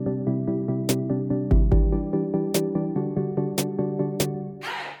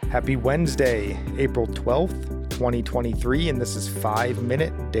Happy Wednesday, April 12th, 2023, and this is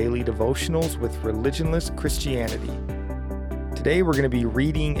 5-Minute Daily Devotionals with Religionless Christianity. Today we're going to be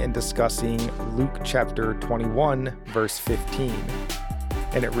reading and discussing Luke chapter 21, verse 15,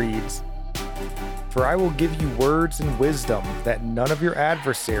 and it reads, "For I will give you words and wisdom that none of your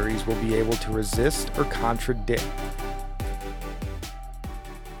adversaries will be able to resist or contradict."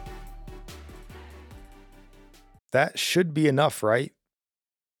 That should be enough, right?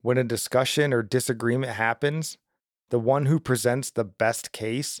 When a discussion or disagreement happens, the one who presents the best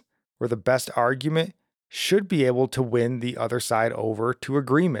case or the best argument should be able to win the other side over to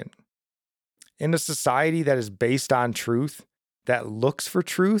agreement. In a society that is based on truth, that looks for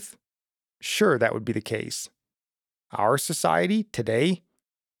truth, sure, that would be the case. Our society today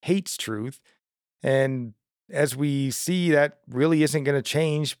hates truth, and as we see, that really isn't going to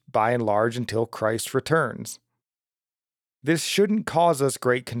change by and large until Christ returns. This shouldn't cause us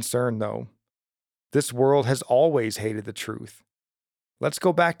great concern, though. This world has always hated the truth. Let's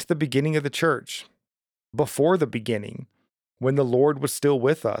go back to the beginning of the church. Before the beginning, when the Lord was still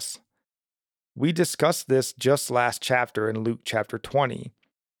with us. We discussed this just last chapter in Luke chapter 20.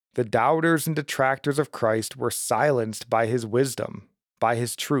 The doubters and detractors of Christ were silenced by his wisdom, by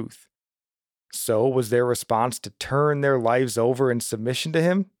his truth. So was their response to turn their lives over in submission to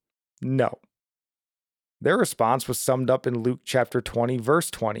him? No. Their response was summed up in Luke chapter 20,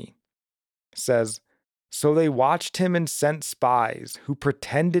 verse 20. It says, "So they watched him and sent spies who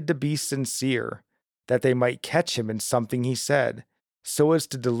pretended to be sincere, that they might catch him in something he said, so as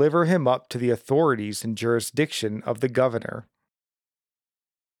to deliver him up to the authorities and jurisdiction of the governor."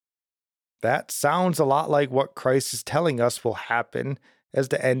 That sounds a lot like what Christ is telling us will happen as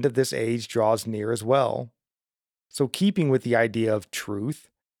the end of this age draws near as well. So keeping with the idea of truth,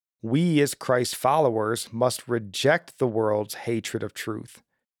 we as Christ followers must reject the world's hatred of truth.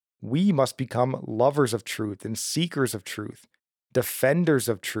 We must become lovers of truth and seekers of truth, defenders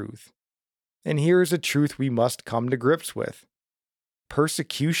of truth. And here is a truth we must come to grips with.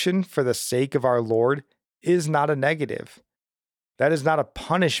 Persecution for the sake of our Lord is not a negative. That is not a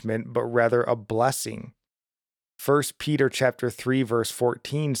punishment, but rather a blessing. 1 Peter chapter 3, verse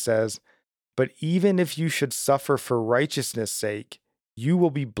 14 says, "But even if you should suffer for righteousness' sake, you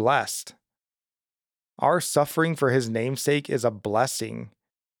will be blessed." Our suffering for his namesake is a blessing,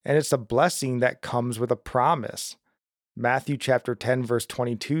 and it's a blessing that comes with a promise. Matthew chapter 10, verse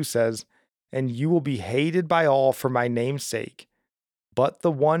 22 says, "And you will be hated by all for my name's sake, but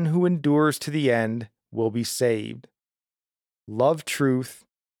the one who endures to the end will be saved." Love truth,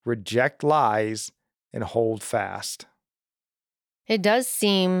 reject lies, and hold fast. It does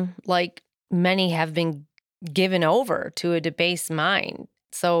seem like many have been given over to a debased mind.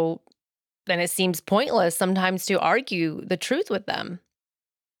 So then it seems pointless sometimes to argue the truth with them.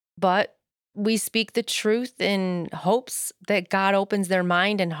 But we speak the truth in hopes that God opens their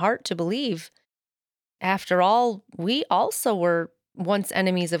mind and heart to believe. After all, we also were once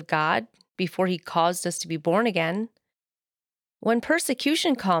enemies of God before he caused us to be born again. When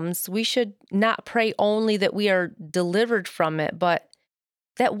persecution comes, we should not pray only that we are delivered from it, but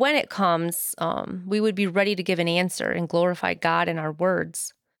that when it comes, we would be ready to give an answer and glorify God in our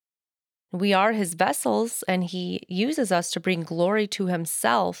words. We are his vessels, and he uses us to bring glory to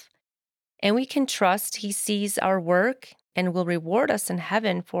himself, and we can trust he sees our work and will reward us in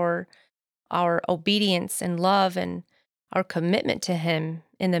heaven for our obedience and love and our commitment to him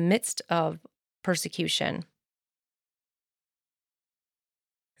in the midst of persecution.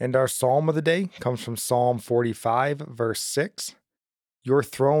 And our psalm of the day comes from Psalm 45, verse 6. "Your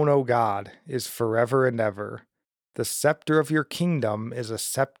throne, O God, is forever and ever. The scepter of your kingdom is a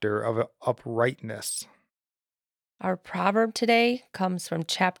scepter of uprightness." Our proverb today comes from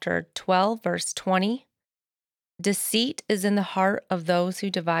chapter 12, verse 20. "Deceit is in the heart of those who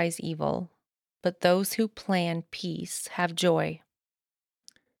devise evil, but those who plan peace have joy."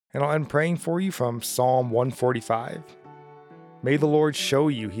 And I'll end praying for you from Psalm 145. "May the Lord show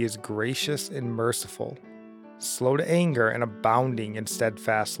you he is gracious and merciful, slow to anger and abounding in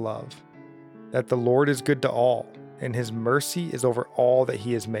steadfast love, that the Lord is good to all, and his mercy is over all that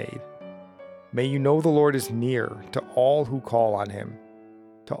he has made. May you know the Lord is near to all who call on him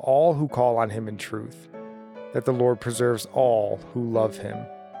in truth, that the Lord preserves all who love him."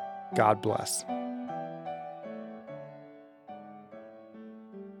 God bless.